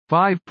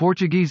5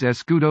 Portuguese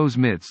escudos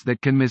myths that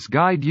can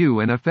misguide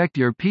you and affect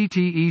your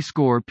PTE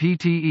score.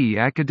 PTE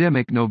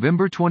Academic,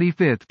 November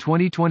 25,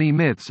 2020.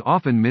 Myths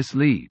often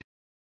mislead.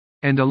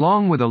 And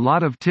along with a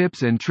lot of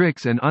tips and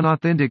tricks and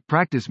unauthentic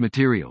practice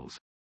materials,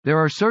 there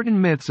are certain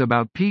myths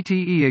about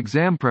PTE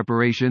exam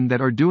preparation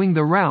that are doing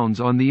the rounds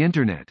on the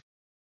internet.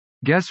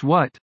 Guess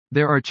what?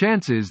 There are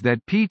chances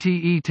that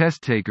PTE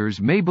test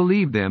takers may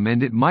believe them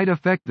and it might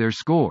affect their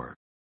score.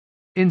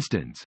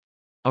 Instance: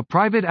 a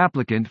private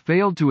applicant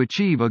failed to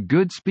achieve a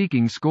good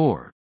speaking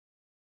score.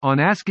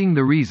 On asking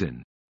the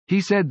reason, he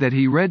said that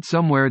he read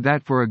somewhere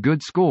that for a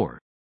good score,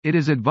 it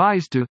is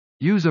advised to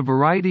use a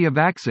variety of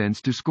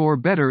accents to score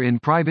better in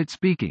private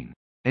speaking,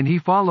 and he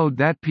followed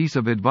that piece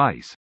of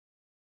advice.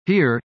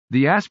 Here,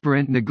 the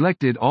aspirant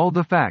neglected all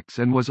the facts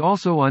and was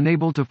also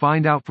unable to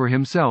find out for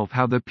himself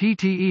how the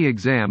PTE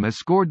exam is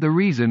scored. The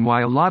reason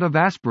why a lot of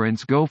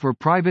aspirants go for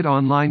private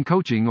online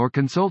coaching or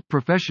consult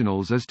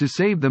professionals is to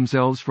save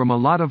themselves from a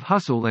lot of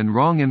hustle and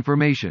wrong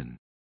information.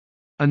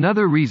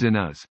 Another reason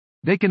is,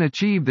 they can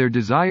achieve their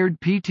desired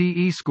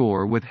PTE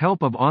score with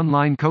help of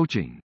online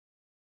coaching.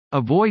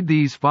 Avoid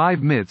these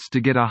 5 myths to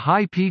get a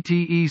high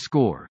PTE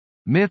score.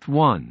 Myth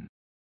 1.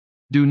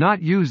 Do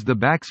not use the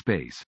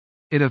backspace.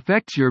 It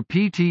affects your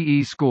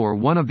PTE score.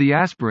 One of the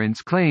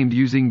aspirants claimed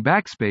using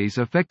backspace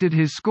affected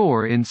his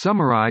score in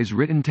summarize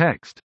written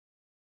text.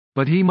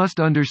 But he must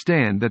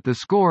understand that the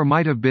score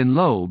might have been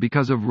low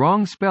because of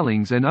wrong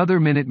spellings and other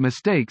minute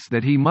mistakes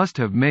that he must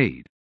have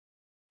made.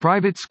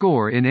 Private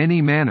score in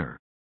any manner.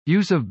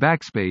 Use of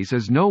backspace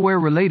is nowhere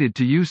related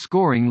to you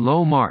scoring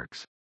low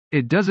marks.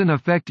 It doesn't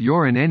affect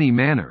your in any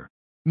manner.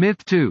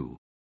 Myth 2.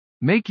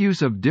 Make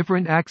use of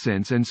different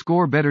accents and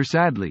score better.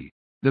 Sadly,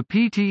 the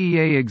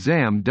PTE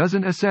exam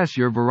doesn't assess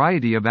your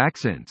variety of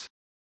accents.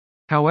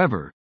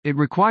 However, it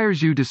requires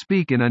you to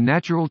speak in a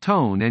natural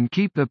tone and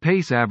keep the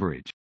pace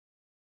average.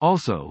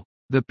 Also,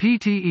 the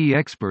PTE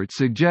experts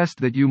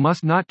suggest that you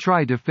must not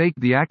try to fake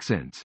the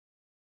accents.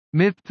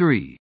 Myth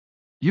 3.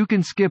 You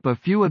can skip a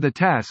few of the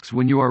tasks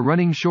when you are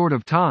running short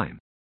of time.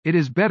 It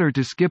is better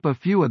to skip a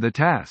few of the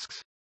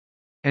tasks.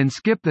 And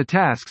skip the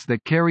tasks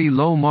that carry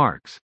low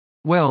marks.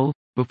 Well,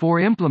 before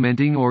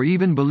implementing or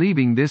even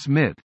believing this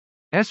myth,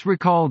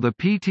 recall the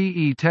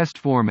PTE test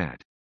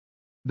format.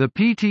 The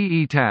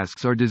PTE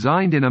tasks are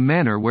designed in a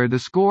manner where the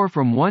score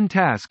from one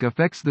task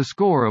affects the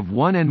score of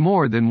one and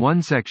more than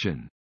one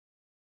section.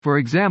 For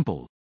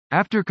example,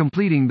 after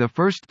completing the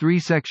first 3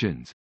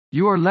 sections,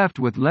 you are left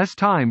with less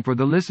time for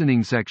the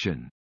listening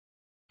section.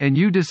 And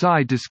you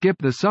decide to skip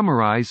the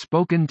summarize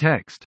spoken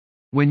text.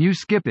 When you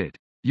skip it,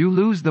 you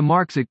lose the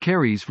marks it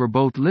carries for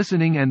both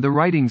listening and the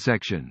writing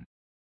section.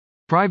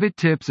 Private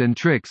tips and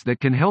tricks that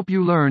can help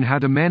you learn how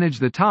to manage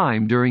the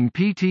time during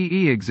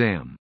PTE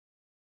exam.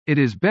 It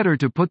is better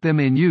to put them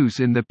in use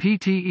in the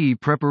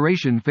PTE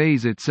preparation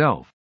phase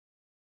itself.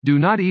 Do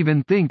not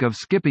even think of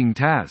skipping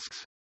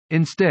tasks.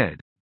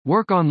 Instead,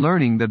 work on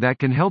learning that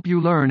can help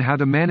you learn how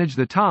to manage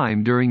the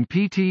time during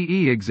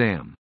PTE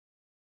exam.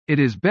 It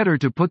is better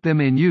to put them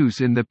in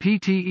use in the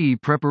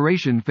PTE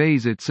preparation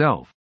phase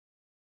itself.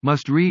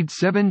 Must read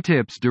 7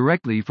 tips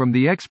directly from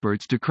the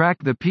experts to crack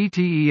the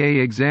PTE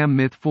exam.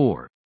 Myth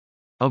 4.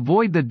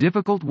 Avoid the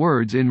difficult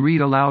words in read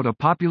aloud. A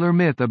popular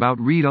myth about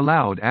read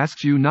aloud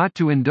asks you not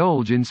to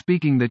indulge in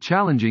speaking the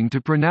challenging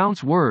to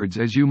pronounce words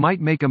as you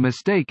might make a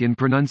mistake in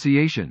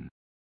pronunciation.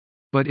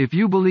 But if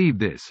you believe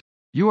this,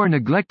 you are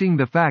neglecting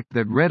the fact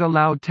that read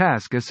aloud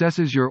task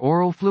assesses your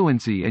oral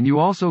fluency and you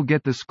also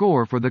get the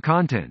score for the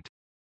content.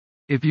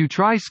 If you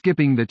try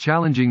skipping the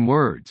challenging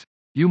words,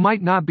 you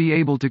might not be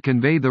able to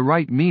convey the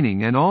right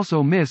meaning and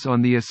also miss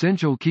on the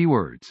essential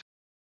keywords.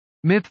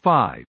 Myth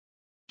 5.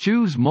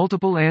 Choose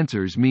multiple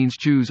answers means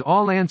choose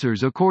all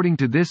answers. According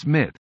to this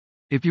myth,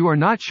 if you are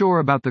not sure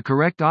about the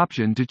correct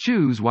option to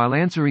choose while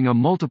answering a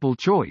multiple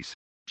choice,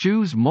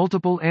 choose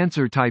multiple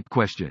answer type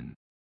question.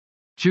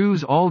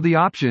 Choose all the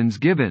options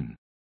given.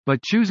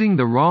 But choosing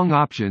the wrong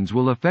options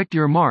will affect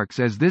your marks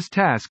as this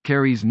task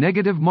carries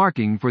negative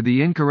marking for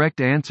the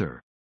incorrect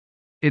answer.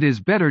 It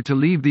is better to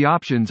leave the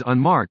options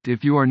unmarked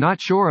if you are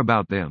not sure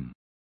about them.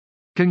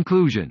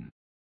 Conclusion.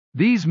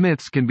 These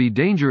myths can be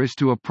dangerous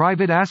to a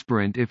private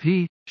aspirant if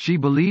she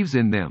believes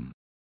in them.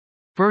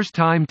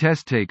 First-time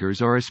test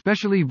takers are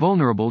especially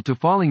vulnerable to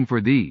falling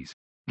for these,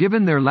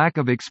 given their lack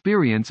of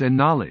experience and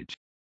knowledge.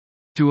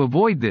 To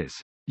avoid this,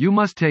 you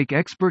must take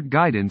expert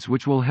guidance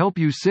which will help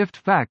you sift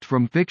fact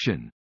from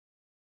fiction.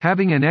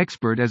 Having an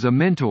expert as a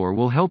mentor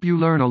will help you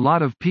learn a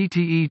lot of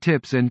PTE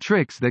tips and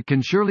tricks that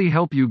can surely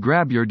help you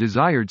grab your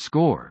desired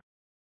score.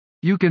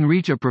 You can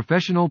reach a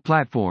professional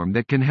platform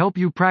that can help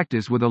you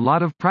practice with a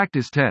lot of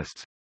practice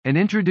tests, and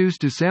introduce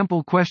to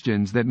sample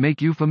questions that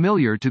make you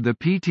familiar to the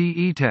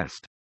PTE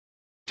test.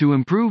 To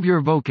improve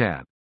your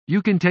vocab,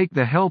 you can take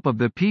the help of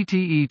the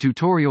PTE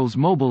Tutorials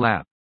mobile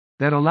app,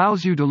 that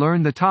allows you to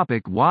learn the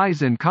topic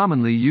wise and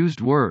commonly used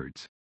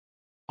words.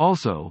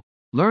 Also,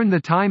 learn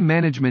the time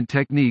management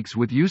techniques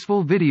with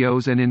useful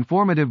videos and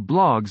informative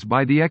blogs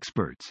by the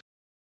experts.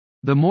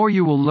 The more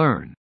you will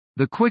learn,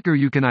 the quicker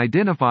you can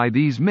identify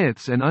these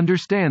myths and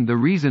understand the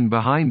reason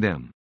behind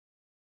them.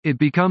 It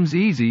becomes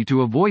easy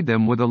to avoid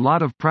them with a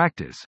lot of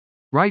practice.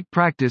 Right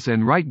practice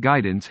and right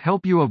guidance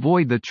help you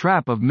avoid the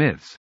trap of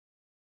myths.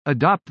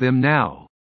 Adopt them now.